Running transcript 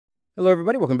Hello,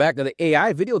 everybody. Welcome back to the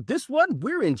AI video. This one,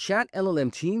 we're in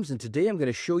ChatLLM Teams, and today I'm going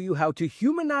to show you how to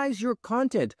humanize your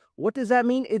content. What does that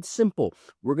mean? It's simple.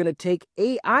 We're going to take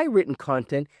AI written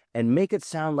content and make it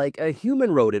sound like a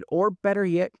human wrote it, or better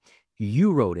yet,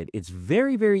 you wrote it. It's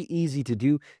very, very easy to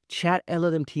do.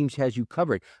 ChatLLM Teams has you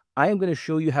covered. I am going to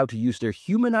show you how to use their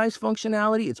Humanize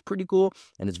functionality. It's pretty cool,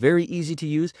 and it's very easy to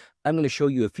use. I'm going to show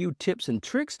you a few tips and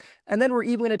tricks, and then we're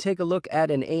even going to take a look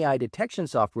at an AI detection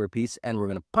software piece, and we're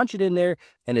going to punch it in there,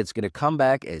 and it's going to come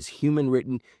back as human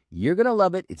written. You're going to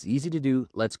love it. It's easy to do.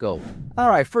 Let's go. All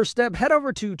right, first step, head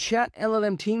over to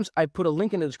ChatLLM Teams. I put a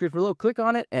link in the description below. Click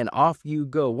on it, and off you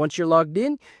go. Once you're logged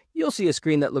in, you'll see a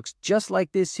screen that looks just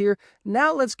like this here.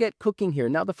 Now let's get cooking here.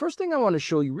 Now, the first thing I want to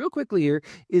show you real quickly here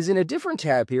is in a different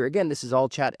tab here. Again, this is all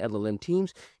ChatLLM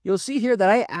Teams. You'll see here that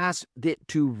I asked it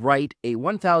to write a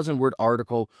 1,000-word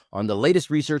article on the latest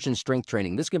research in strength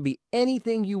training. This can be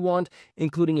anything you want,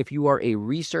 including if you are a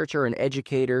researcher, an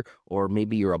educator, or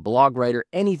maybe you're a blog writer,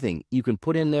 anything you can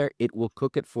put in there, it will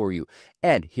cook it for you.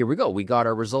 And here we go. We got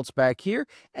our results back here.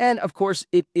 And of course,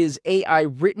 it is AI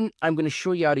written. I'm going to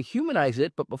show you how to humanize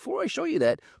it. But before I show you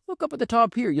that, look up at the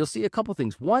top here. You'll see a couple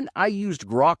things. One, I used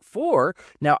Grok 4.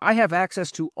 Now, I have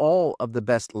access to all of the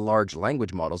best large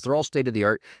language models. They're all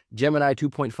state-of-the-art. Gemini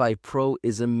 2.5 Pro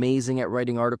is amazing at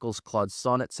writing articles. Claude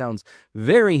Sonnet sounds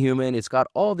very human. It's got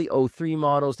all the O3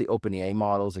 models, the OpenAI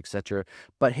models, etc.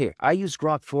 But here, I use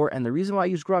Grok 4, and the reason why I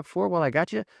use Grok 4, well, I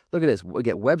got you. Look at this. We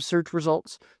get web search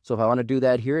results. So if I want to do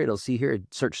that here, it'll see here, it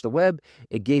searched the web,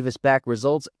 it gave us back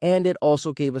results, and it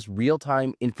also gave us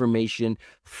real-time information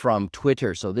from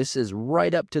Twitter. So this is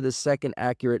right up to the second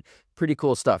accurate. Pretty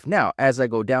cool stuff. Now, as I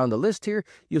go down the list here,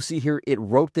 you'll see here it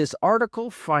wrote this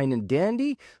article, fine and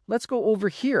dandy. Let's go over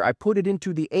here. I put it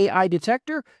into the AI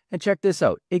detector, and check this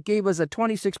out. It gave us a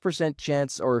 26%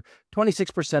 chance, or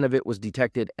 26% of it was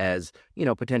detected as,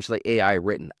 potentially AI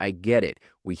written. I get it.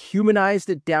 We humanized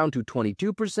it down to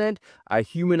 22%. I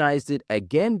humanized it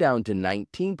again down to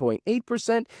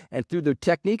 19.8%. And through the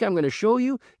technique I'm going to show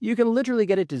you, you can literally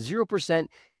get it to 0%,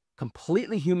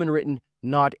 completely human written,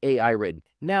 not AI written.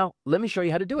 Now, let me show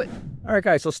you how to do it. All right,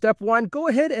 guys, so step one, go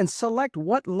ahead and select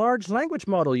what large language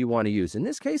model you want to use. In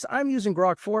this case, I'm using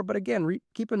Grok 4, but again,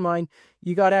 keep in mind,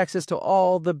 you got access to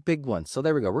all the big ones. So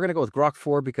there we go. We're going to go with Grok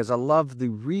 4 because I love the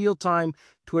real-time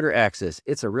Twitter access.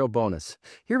 It's a real bonus.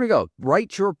 Here we go.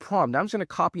 Write your prompt. Now, I'm just going to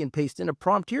copy and paste in a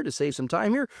prompt here to save some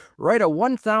time here. Write a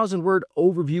 1,000-word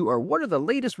overview, or what are the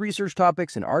latest research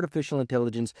topics in artificial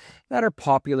intelligence that are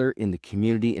popular in the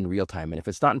community in real time. And if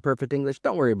it's not in perfect English,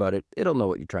 don't worry about it. It'll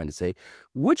know what you're trying to say.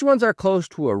 Which ones are close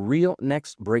to a real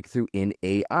next breakthrough in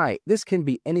AI? This can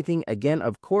be anything. Again,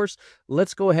 of course,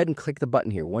 let's go ahead and click the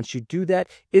button here. Once you do that,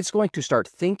 it's going to start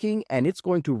thinking, and it's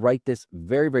going to write this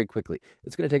very, very quickly.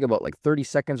 It's going to take about like 30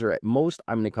 seconds, or at most.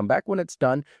 I'm going to come back when it's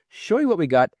done, show you what we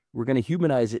got. We're going to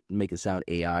humanize it and make it sound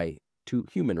AI to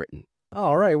human written.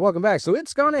 All right, welcome back. So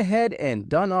it's gone ahead and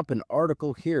done up an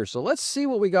article here. So let's see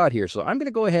what we got here. So I'm going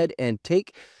to go ahead and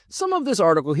take some of this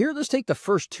article here. Let's take the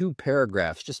first two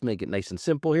paragraphs, just make it nice and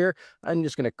simple here. I'm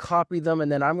just going to copy them, and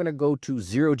then I'm going to go to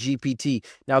ZeroGPT.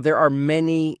 Now, there are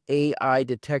many AI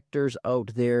detectors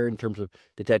out there in terms of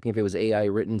detecting if it was AI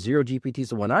written. ZeroGPT is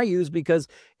the one I use because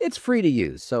it's free to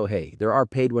use. So, hey, there are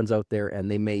paid ones out there, and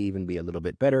they may even be a little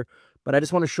bit better. But I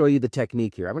just want to show you the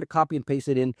technique here. I'm going to copy and paste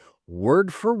it in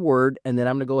word for word, and then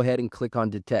I'm going to go ahead and click on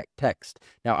Detect Text.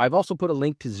 Now, I've also put a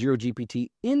link to ZeroGPT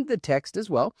in the text as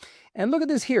well. And look at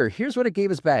this here. Here's what it gave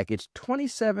us back. It's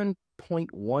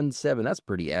 27.17. That's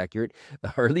pretty accurate,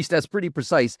 or at least that's pretty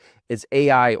precise. It's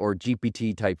AI or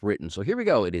GPT type written. So here we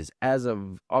go. It is as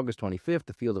of August 25th,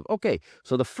 the field of, okay.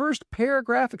 So the first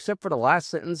paragraph, except for the last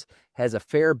sentence, has a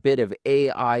fair bit of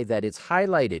AI that it's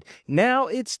highlighted. Now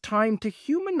it's time to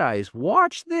humanize.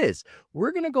 Watch this.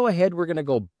 We're going to go ahead. We're going to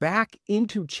go back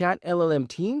into ChatLLM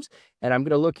Teams, and I'm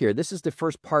going to look here. This is the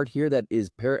first part here that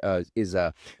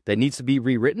that needs to be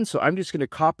rewritten. So I'm just going to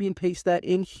copy and paste that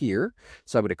in here.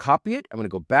 So I'm going to copy it. I'm going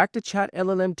to go back to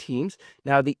ChatLLM Teams.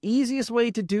 Now, the easiest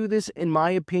way to do this, in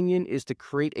my opinion, is to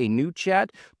create a new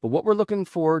chat. But what we're looking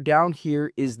for down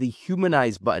here is the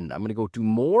Humanize button. I'm going to go to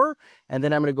More, and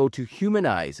then I'm going to go to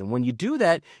Humanize. And when you do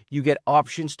that, you get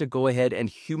options to go ahead and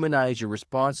humanize your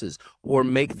responses or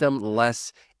make them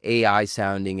less AI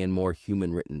sounding and more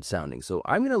human written sounding. So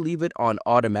I'm going to leave it it on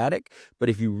automatic. But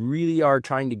if you really are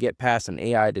trying to get past an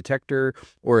AI detector,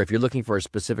 or if you're looking for a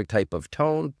specific type of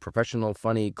tone, professional,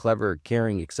 funny, clever,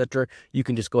 caring, etc., you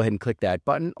can just go ahead and click that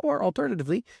button. Or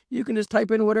alternatively, you can just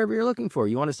type in whatever you're looking for.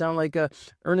 You want to sound like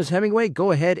Ernest Hemingway?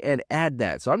 Go ahead and add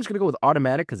that. So I'm just going to go with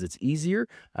automatic because it's easier.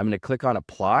 I'm going to click on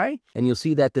apply, and you'll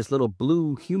see that this little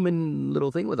blue human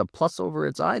little thing with a plus over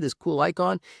its eye, this cool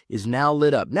icon, is now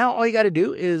lit up. Now all you got to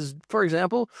do is, for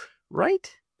example,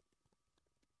 write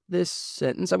this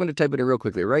sentence. I'm going to type it in real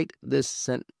quickly. Write this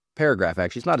paragraph,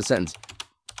 actually. It's not a sentence.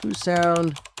 To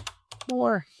sound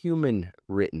more human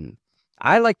written.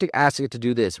 I like to ask it to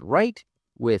do this. Write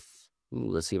with,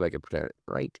 let's see if I can put it,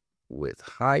 write with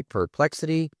high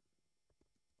perplexity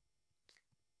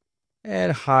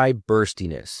and high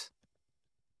burstiness.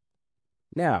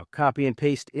 Now, copy and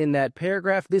paste in that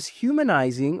paragraph. This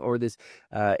humanizing, or this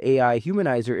AI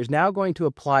humanizer, is now going to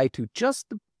apply to just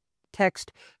the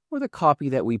text or the copy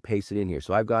that we pasted in here.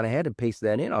 So I've gone ahead and pasted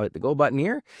that in. I'll hit the go button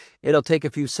here. It'll take a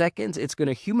few seconds. It's going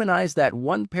to humanize that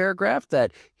one paragraph.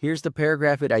 Here's the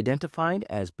paragraph it identified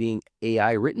as being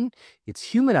AI written. It's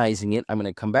humanizing it. I'm going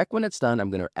to come back when it's done. I'm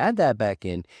going to add that back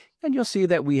in, and you'll see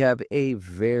that we have a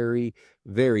very,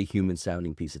 very human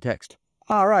sounding piece of text.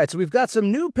 All right, so we've got some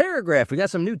new paragraph. We got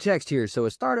some new text here. So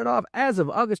it started off as of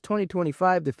August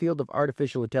 2025, the field of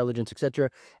artificial intelligence, etc.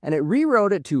 And it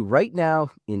rewrote it to right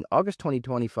now in August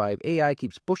 2025, AI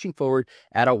keeps pushing forward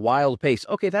at a wild pace.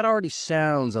 Okay, that already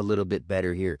sounds a little bit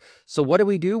better here. So what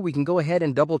do? We can go ahead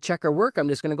and double check our work. I'm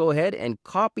just going to go ahead and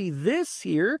copy this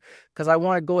here because I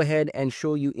want to go ahead and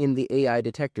show you in the AI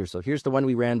detector. So here's the one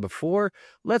we ran before.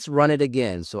 Let's run it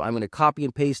again. So I'm going to copy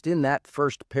and paste in that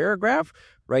first paragraph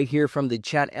right here from the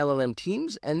ChatLLM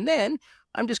Teams, and then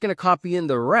I'm just going to copy in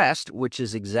the rest, which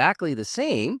is exactly the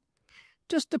same,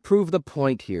 just to prove the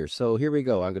point here. So here we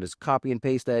go. I'm going to just copy and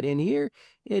paste that in here.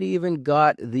 It even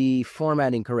got the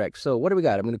formatting correct. So what do we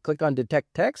got? I'm going to click on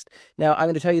Detect Text. Now, I'm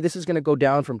going to tell you this is going to go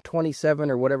down from 27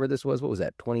 or whatever this was. What was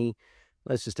that? 20.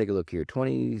 Let's just take a look here.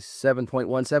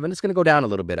 27.17. It's going to go down a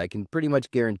little bit. I can pretty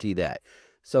much guarantee that.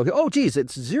 So, oh, geez,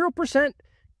 it's 0%.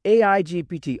 AI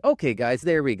GPT. Okay, guys,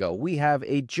 there we go. We have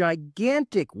a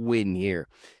gigantic win here.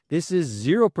 This is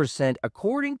 0%.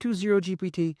 According to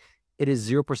ZeroGPT, it is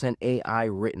 0% AI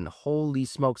written. Holy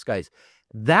smokes, guys.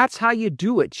 That's how you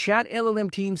do it. ChatLLM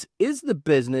Teams is the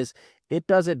business. It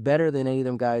does it better than any of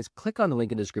them, guys. Click on the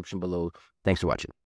link in the description below. Thanks for watching.